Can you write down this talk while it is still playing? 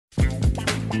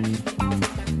Yeah,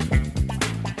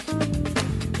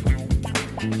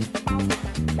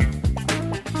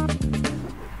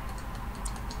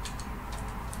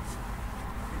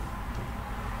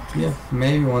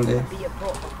 maybe one day. Be a pro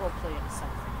player or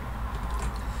something.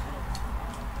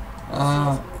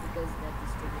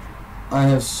 I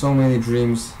have so many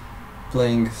dreams,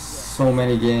 playing so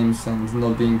many games and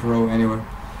not being pro anywhere.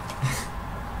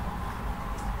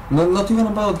 Not even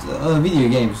about video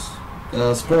games,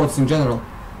 sports in general,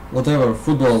 whatever,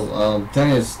 football,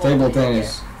 tennis, table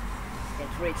tennis. Get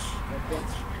rich, get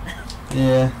rich.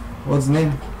 Yeah, what's the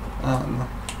name? No.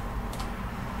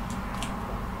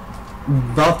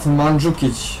 Bat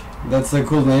Mandzukic, that's a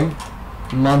cool name.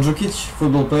 Mandzukic,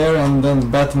 football player, and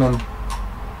then Batman.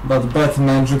 But Bat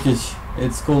Mandzukic,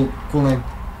 it's cool name.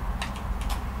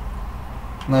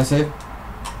 Nice save.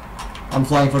 I'm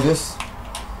flying for this.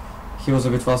 He was a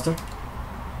bit faster.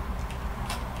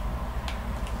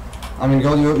 I mean,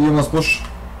 go, you must push.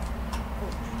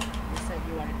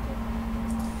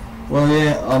 Well,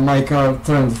 yeah, my car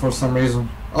turned for some reason.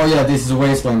 Oh yeah, this is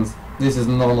wasteland. This is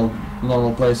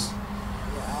normal place.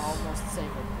 Yeah, I almost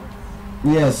saved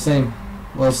it. Yeah, same.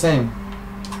 Well, same.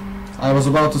 I was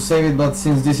about to save it, but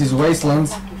since this is wasteland...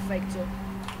 Fuck, you fake too.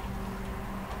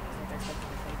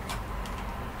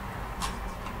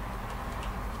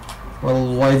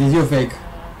 Well, why did you fake?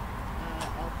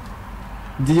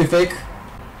 Did you fake?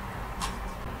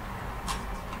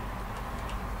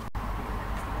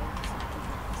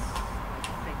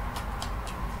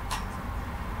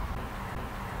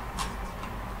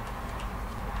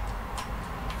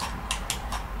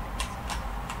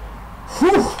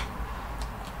 Whew!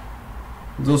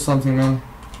 Do something, man.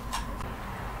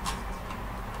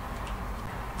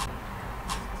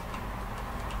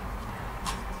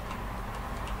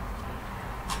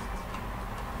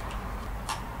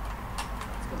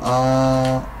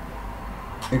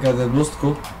 You got the boost,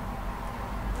 cool.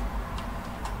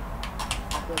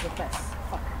 That was the best.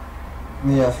 Fuck.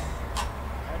 Yeah,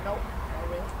 No, not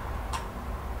really.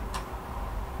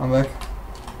 I'm back.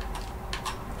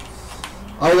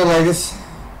 I don't like this.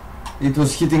 It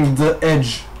was hitting the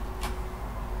edge.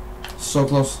 So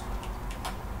close.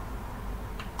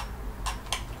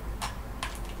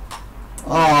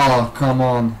 Oh, come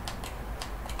on.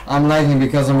 I'm lagging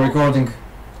because I'm recording.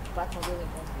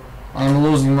 I'm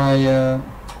losing my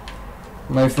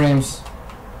my frames.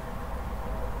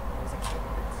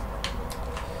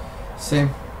 Same.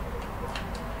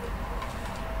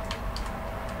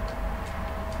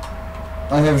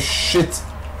 I have shit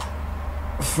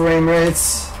frame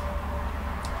rates.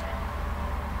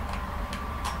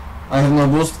 I have no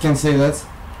boost, can't say that.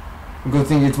 Good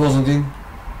thing it wasn't in.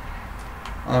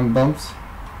 I'm bumped.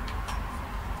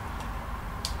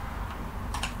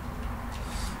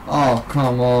 Oh,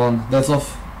 come on, that's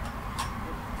off.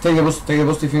 Take the boost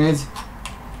if you need.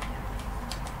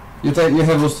 You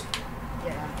have boost.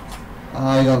 Yeah.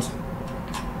 I don't.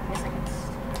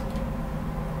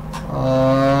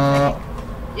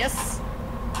 Yes.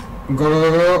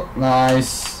 Go.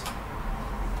 Nice.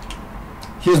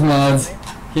 He's mad.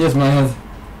 He is mad.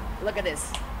 Look at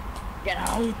this. Get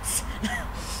out.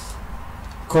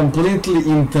 Completely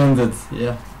intended.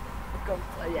 Yeah.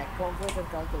 Yeah, completely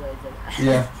calculated.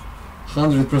 Yeah.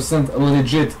 100%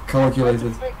 legit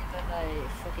calculated. Fake, then I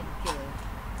fucking kill him.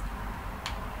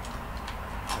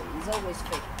 He's always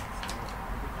fake.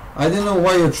 I don't know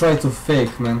why you try to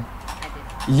fake, man.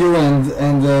 I did. You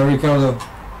and Ricardo.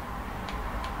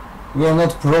 We are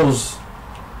not pros.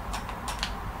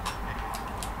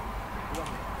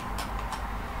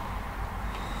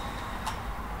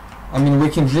 I mean, we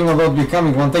can dream about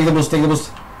becoming one. Take the boost, take the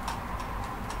boost.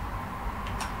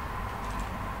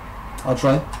 I'll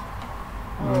try.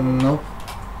 Nope.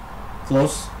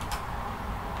 Close.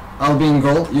 I'll be in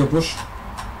goal, you push.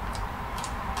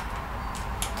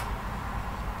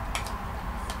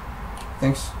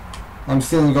 Thanks. I'm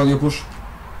still in goal, you push.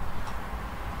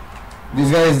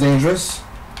 This guy is dangerous.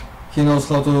 He knows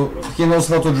how to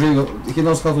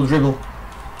dribble.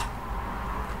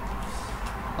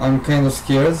 I'm kind of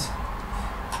scared.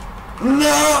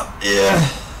 No! Yeah.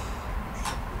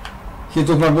 He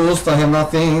took my boost, I have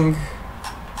nothing.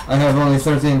 I have only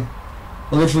 13.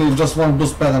 Literally just one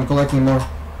boost pad, I'm collecting more.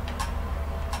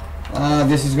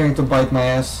 This is going to bite my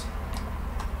ass.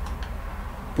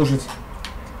 Push it.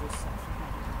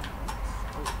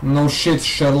 No shit,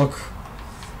 Sherlock.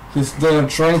 He's there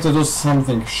trying to do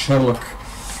something, Sherlock.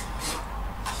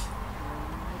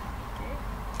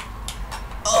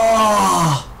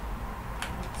 Oh!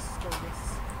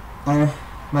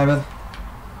 My bad.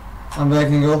 I'm back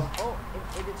in goal. Oh,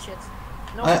 it did shit.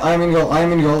 No. I'm in goal.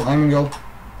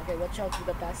 Okay, watch out with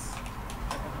the pass.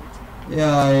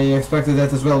 Yeah, I expected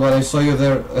that as well, but I saw you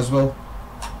there as well.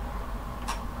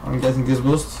 I'm getting this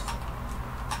boost.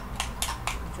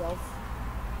 12.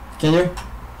 Can you?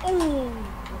 Oh!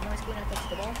 Nice when I touched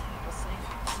the ball. That's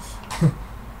safe.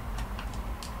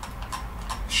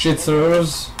 Shit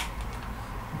servers.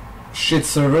 Shit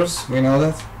servers, we know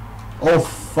that. Oh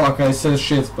fuck, I said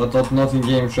shit, but not in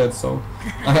game chat, so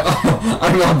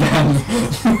I'm not banned.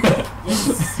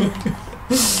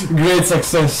 Great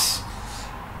success.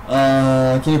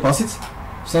 Can you pass it?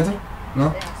 Center?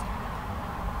 No?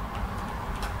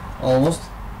 Almost.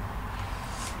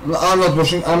 No, I'm not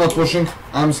pushing, I'm not pushing.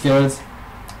 I'm scared.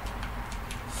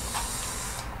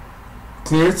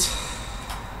 Cleared.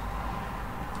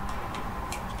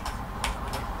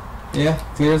 Yeah,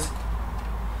 cleared.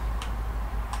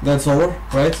 That's over,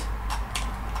 right?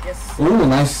 Yes. Ooh,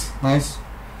 nice, nice.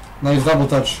 Nice double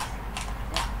touch.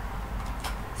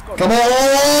 Scored. Come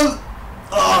on!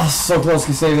 Ah, so close,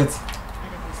 he saved it.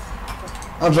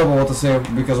 I'll drop a water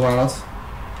save, because why not?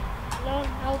 No,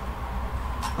 help.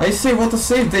 I say water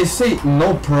save, they say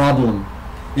no problem.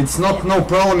 It's not no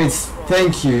problem, it's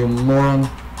thank you, you moron.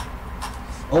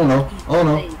 Oh no, oh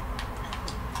no.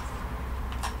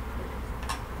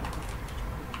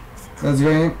 Let's go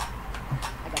in.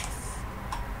 I got this.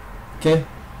 Okay.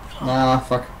 Ah,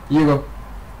 fuck. You go.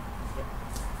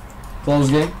 Close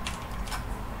game.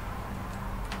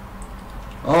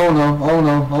 Oh no, oh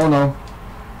no, oh no.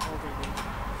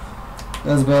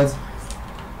 That's bad.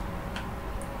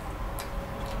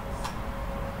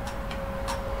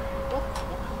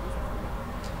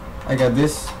 I got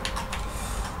this.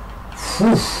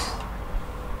 Whew.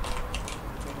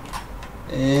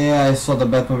 Yeah, I saw the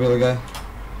Batmobile guy.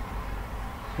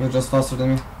 You're just faster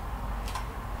than me.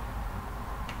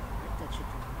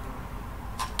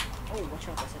 Oh, watch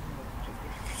out, I said no.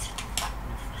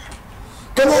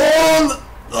 Come on!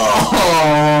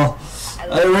 Oh,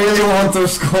 I really want to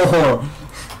score.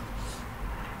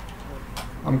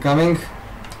 I'm coming.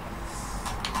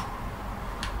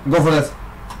 Go for that.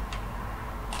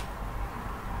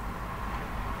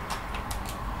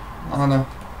 Oh no.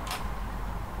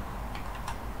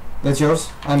 That's yours.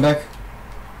 I'm back.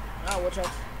 Oh, watch out.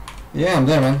 Yeah, I'm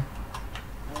there, man.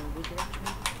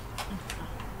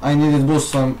 I needed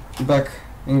boost, so I'm back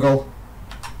in goal.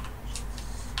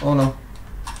 Oh no.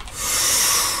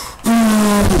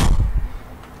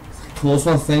 Close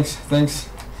one, thanks, thanks.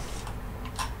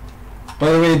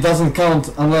 By the way, it doesn't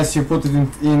count unless you put it in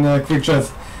quick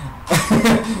chat.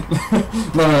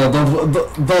 No,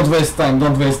 don't waste time,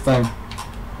 don't waste time.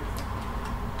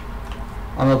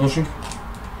 I'm not pushing.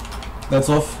 That's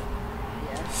off.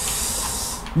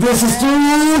 This is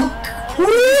true!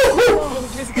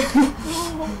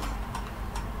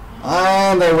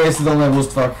 And I wasted all my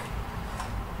boost, fuck.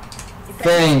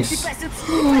 Thanks.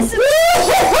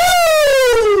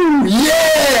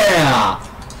 Yeah!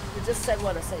 You just said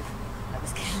what I said. I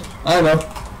was kidding. I know.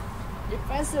 You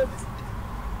passed it.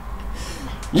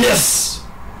 Yes!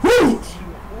 Woo!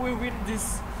 We win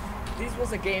this. This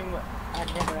was a game I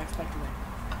never expected.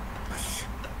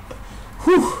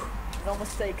 Whew. No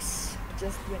mistakes,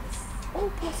 just wins.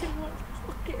 Oh, +1.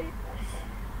 Okay.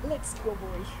 Let's go,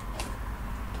 boy.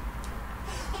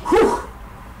 Whew.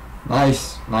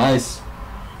 Nice, nice.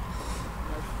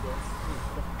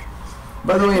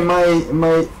 By the way,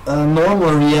 my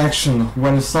normal reaction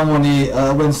when somebody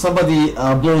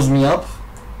blows me up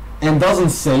and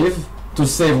doesn't save to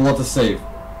save what to save.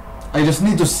 I just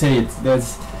need to say it.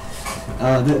 That's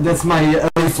my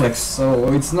reflex.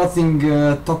 So it's nothing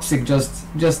toxic.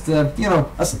 Just you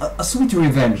know, a sweet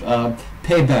revenge,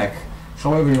 payback,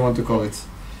 however you want to call it.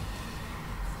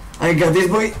 I got this,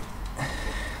 boy.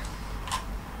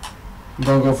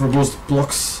 Don't go for boost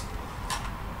blocks.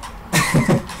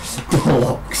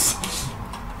 Blocks.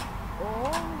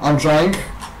 Oh. I'm trying.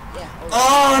 Yeah.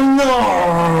 Oh no!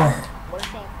 One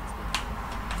shot.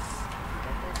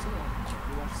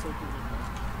 You are so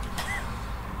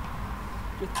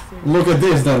good. Look at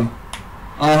this then.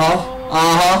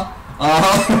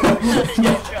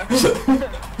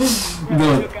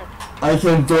 Dude, I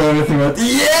can do everything but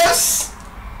yes!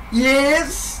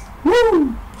 Yes! Woo!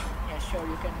 Yeah, sure,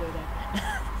 you can do that.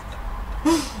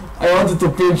 I wanted to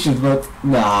pinch it, but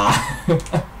nah.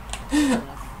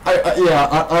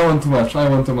 I want too much. I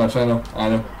want too much. I know.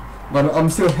 But I'm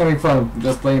still having fun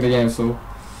just playing the game. So,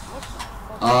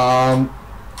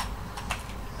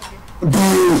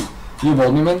 you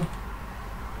bowled me, man.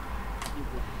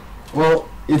 Well,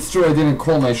 it's true I didn't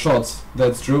call my shots.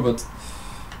 That's true, but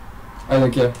I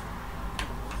don't care.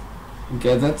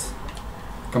 Get that?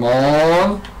 Come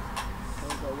on.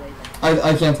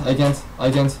 I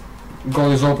can't.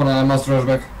 Goal is open. I must rush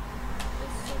back.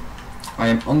 I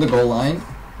am on the goal line.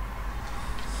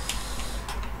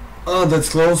 Oh, that's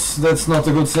close. That's not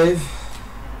a good save.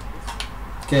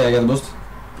 Okay, I got a boost.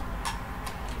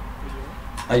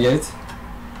 I get it.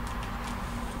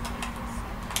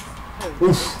 Oh,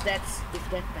 Oof. if that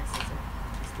passes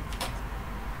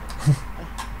it.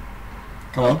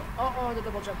 Come on. Oh, the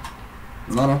double jump.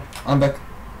 No, I'm back.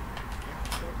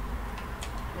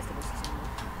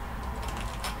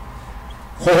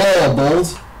 Oh, bold.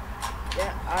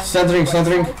 Yeah, Centering.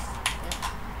 Yeah.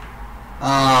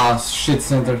 Ah, shit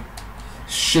center.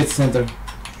 Shit center.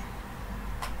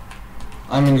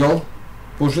 I'm in goal.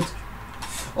 Push it.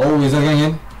 Oh, is that going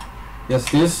in?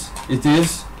 Yes, it is. It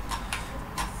is.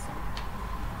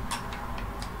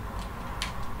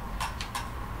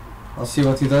 I'll see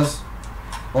what he does.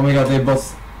 Oh my god, they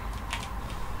both.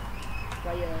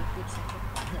 Try a quick center.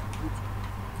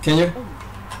 Can you? Oh,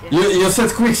 yeah. You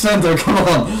said quick center, come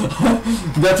on!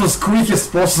 That was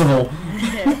quickest possible.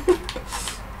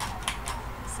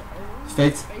 So,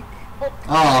 Faked. fake. Oh,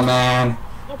 Ah man.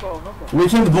 no problem. We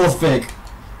can't both fake.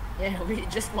 Yeah, we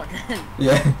just won.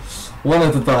 Yeah, one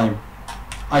at a time.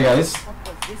 Hi guys. What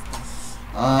was this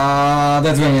one?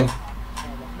 That's going in.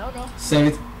 No. Save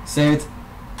it. Save it.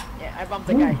 Yeah, I bumped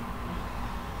the guy.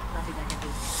 Nothing I can do.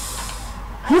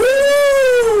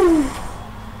 Woo!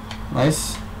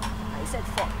 Nice. I said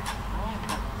fuck.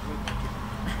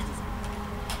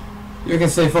 You can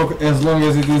say fuck as long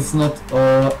as it is not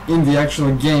in the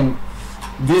actual game.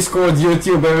 Discord,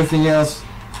 YouTube, everything else,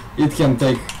 it can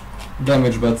take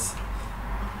damage, but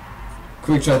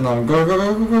quick chat now. Go.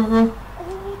 Oh,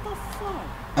 what the fuck?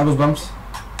 I was bumped.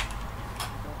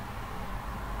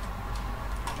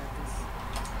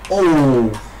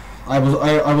 Oh, I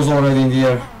was already in the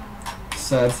air.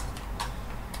 Sad.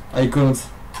 I couldn't.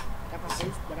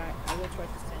 But I will try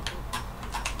to stand it.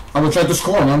 I will try to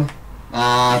score, man.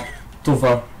 Too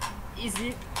far.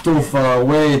 Easy. Too far.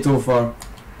 Way too far.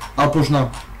 I'll push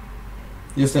now.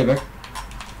 You stay back.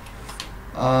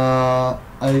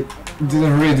 I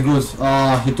didn't read good.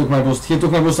 He took my boost. He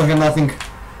took my boost. I have nothing.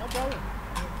 No problem.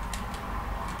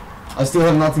 I still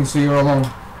have nothing, so you're alone.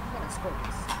 I'm gonna score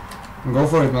this. Go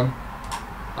for it, man.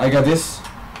 I got this.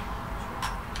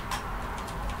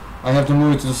 I have to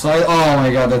move it to the side. Oh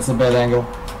my god, that's a bad angle.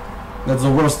 That's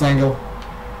the worst angle.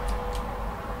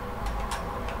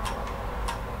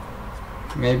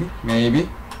 Maybe.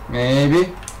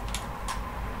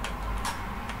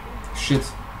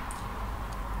 Shit.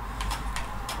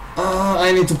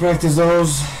 I need to practice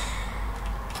those.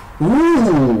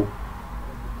 Ooh!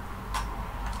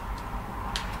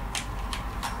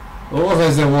 Oh,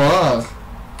 JaYZaaR.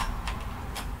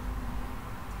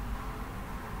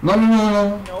 No.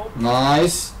 Nope.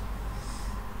 Nice.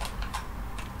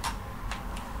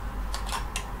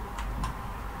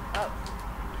 Oh.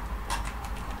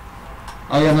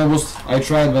 I got no boost. I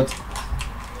tried, but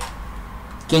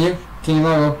can you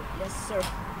now go? Yes, sir.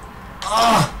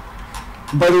 Ah!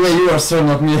 By the way, you are Sir,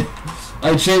 not me.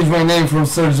 I changed my name from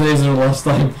JaYZaaR last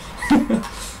time.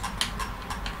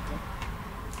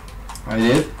 I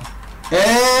did.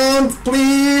 And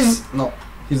please, no,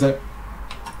 he's there.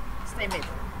 Stay mid.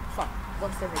 Fuck.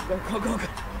 Don't stay mid. Go.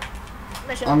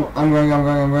 Smash it. I'm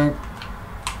going.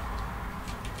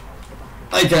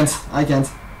 I can't. I can't.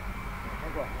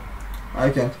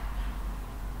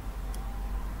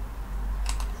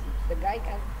 The guy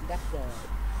can got the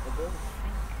goal.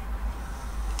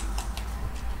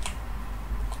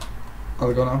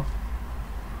 I'll go now.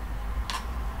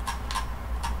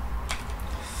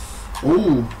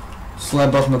 Ooh,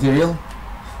 slab buff material.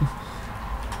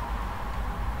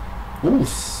 Ooh,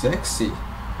 sexy.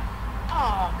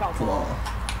 Oh, come on. Wow.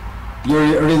 You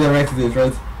redirected it,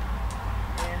 right?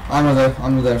 Yeah. I'm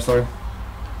not there, sorry.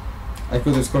 I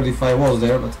could have scored if I was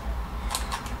there, but...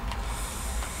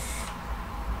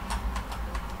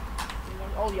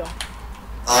 Oh, yo.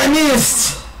 I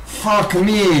missed! Fuck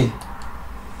me!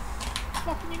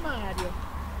 Fuck me, Mario.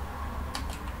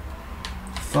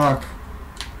 Fuck.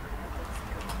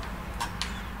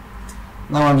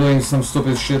 Now I'm doing some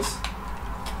stupid shit.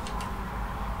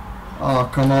 Oh,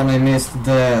 come on, I missed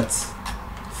that.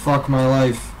 Fuck my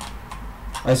life.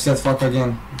 I said fuck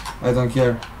again. I don't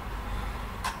care.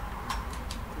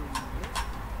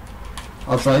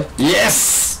 I'll try.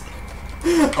 Yes!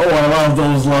 Oh, I love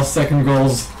those last second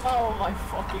goals. Oh my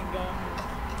fucking god.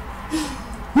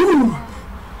 Woo!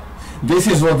 This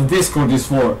is what Discord is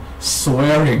for.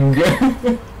 Swearing.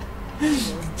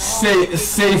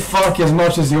 Say fuck as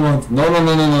much as you want. No,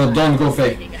 don't go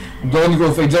fake. Don't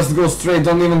go fake, just go straight,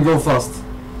 don't even go fast.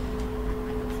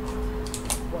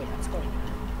 Boy, I'm scoring.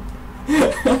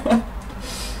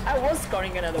 I was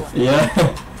scoring another one. Yeah,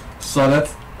 saw that.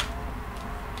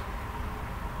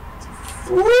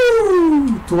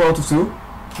 Woo! 2 out of 2.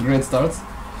 Great start.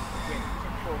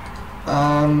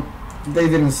 They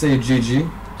didn't say GG.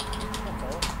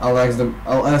 I'll ask them.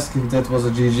 I'll ask if that was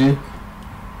a GG.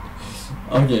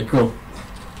 Okay, cool.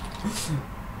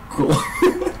 Cool.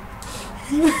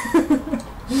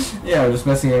 Yeah, I'm just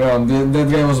messing around. That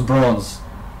guy was bronze.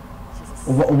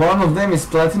 One of them is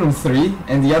platinum 3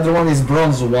 and the other one is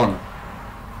bronze 1.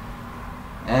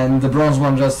 And the bronze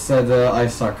one just said I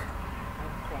suck.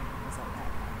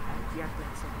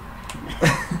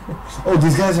 Oh,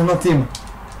 these guys are not team.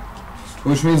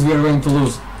 Which means we are going to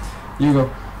lose. You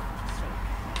go.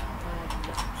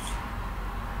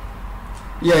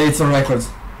 Yeah, it's a record.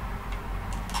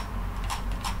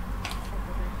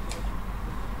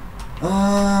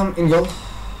 In goal.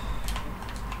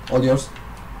 All yours.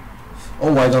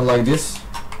 Oh, I don't like this.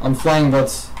 I'm flying,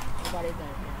 but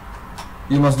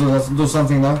you must do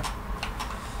something now.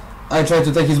 I tried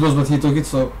to take his boost, but he took it,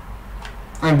 so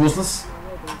I'm boostless.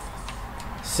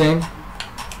 Same.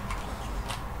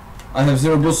 I have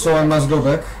 0 boost, so I must go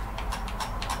back.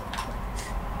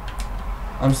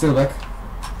 I'm still back.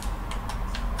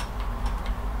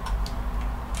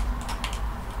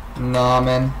 Nah,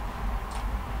 man.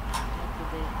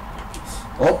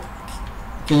 Oh,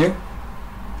 can you?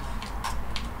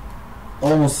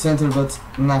 Almost center, but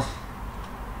nah.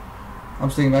 I'm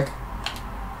staying back.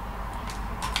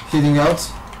 Hitting out.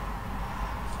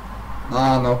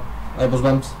 Ah, no. I was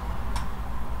bumped.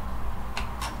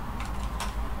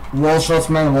 Wall shots,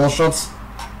 man, wall shots.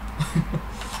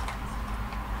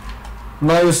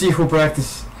 Now you see who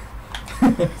practice.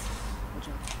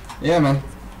 Yeah, man.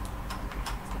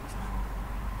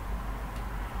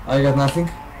 I got nothing.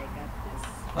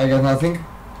 I got nothing.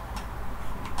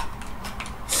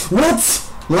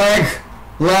 What?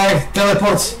 Lag,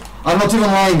 teleport. I'm not even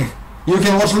lying. You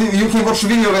can watch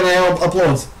video when I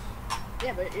upload.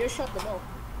 Yeah, but you shot the ball.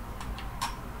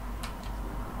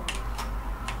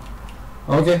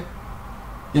 Okay.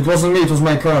 It wasn't me, it was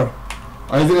my car.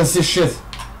 I didn't see shit.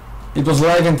 It was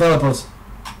lag and teleport.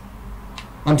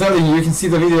 I'm telling you, you can see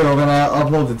the video when I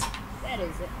upload it. That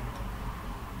is it.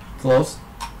 Close.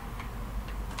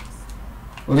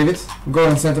 Leave it. Go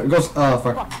in center. Go. Ah,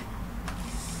 fuck.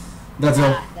 That's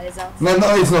all. That is out. No,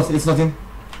 no, it's not. It's not in.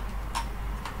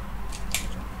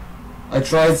 I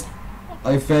tried.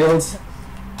 I failed.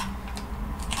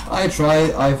 I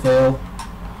tried. I failed.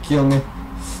 Kill me.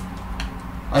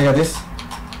 I got this.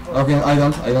 Okay, I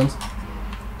don't. I don't.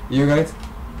 You got it?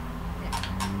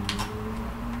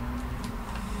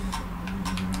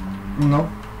 No.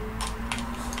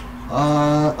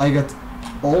 I got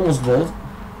almost gold.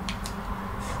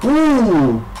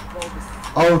 Ooh!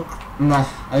 Oh, nah.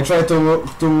 I tried to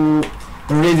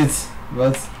read it,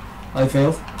 but I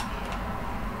failed.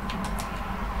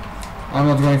 I'm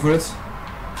not going for it.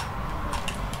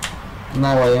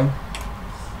 Now I am.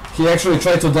 He actually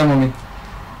tried to demo me.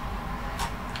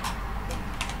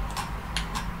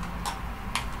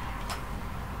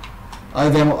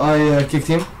 I kicked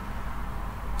him.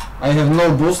 I have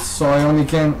no boost, so I only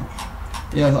can.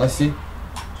 Yeah, I see.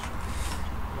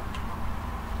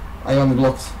 I only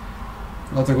blocked.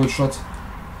 Not a good shot.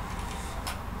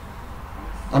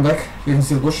 I'm back. You can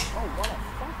still push.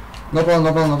 No problem,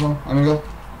 no problem, no problem. I'm in goal.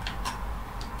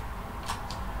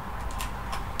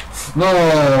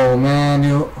 No, man,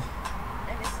 you.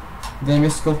 They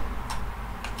missed goal.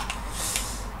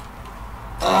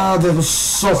 Ah, that was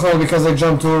so hard because I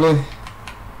jumped too early.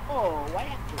 Oh, why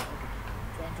have to?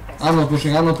 I'm not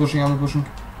pushing, I'm not pushing, I'm not pushing.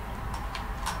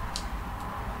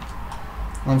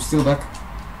 I'm still back.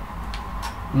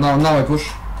 Now I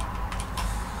push.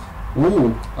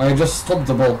 Ooh, I just stopped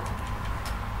the ball.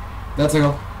 That's a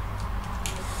goal.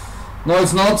 No,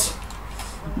 it's not.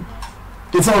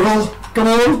 It's our goal. Come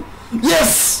on.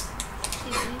 Yes!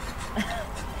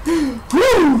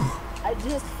 Woo! I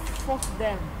just fucked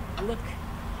them. Look.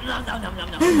 No.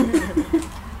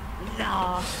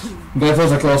 No. That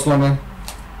was a close one, man.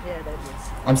 Yeah, that is.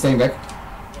 I'm staying back.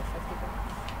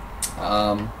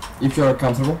 Yeah, If you're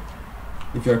comfortable,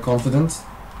 if you're confident,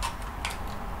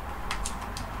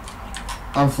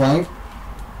 I'm flying.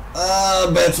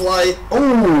 Bad fly.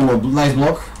 Oh, nice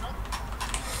block.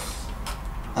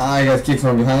 I got kicked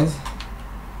from behind.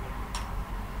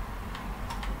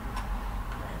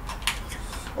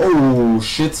 Oh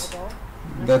shit.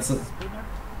 That's a,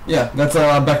 yeah, that's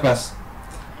a back pass.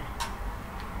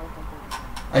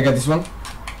 I got this one.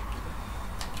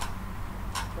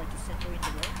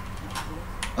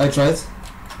 I tried.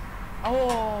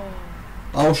 Oh.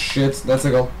 Oh shit, that's a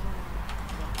goal.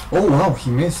 Oh wow, he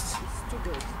missed. It's too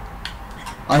good.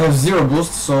 I have 0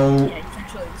 boost, so Yeah, it's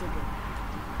actually too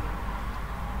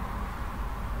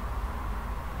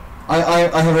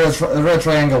I have a red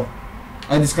triangle.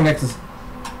 I disconnected.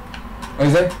 Are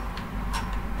you there?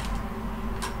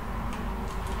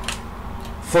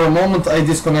 For a moment I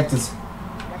disconnected.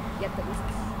 Get the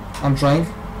biscuits. I'm trying.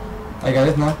 I got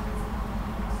it now.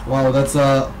 Wow, that's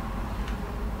a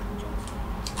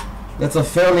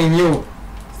fairly new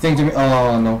thing to me.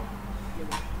 Oh no.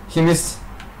 He missed.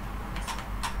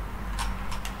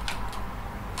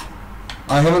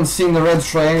 I haven't seen the red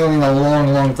triangle in a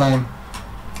long time.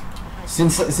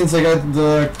 Since I got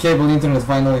the cable internet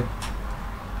finally.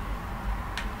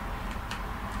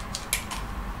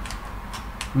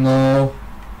 No.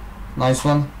 Nice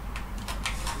one.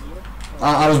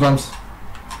 I was bumped.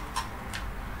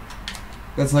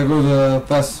 That's a good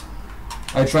pass.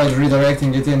 I tried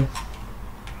redirecting it in.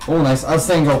 Oh nice. I'll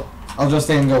stay and go. I'll just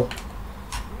stay and go.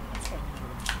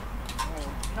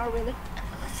 Not really.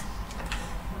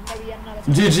 Maybe another.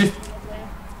 GG.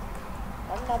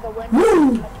 Another one.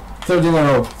 Woo! Third in a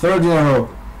row. Third in a row.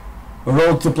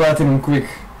 Road to platinum quick.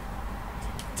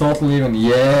 Totally even.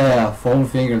 Yeah. Foam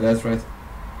finger. That's right.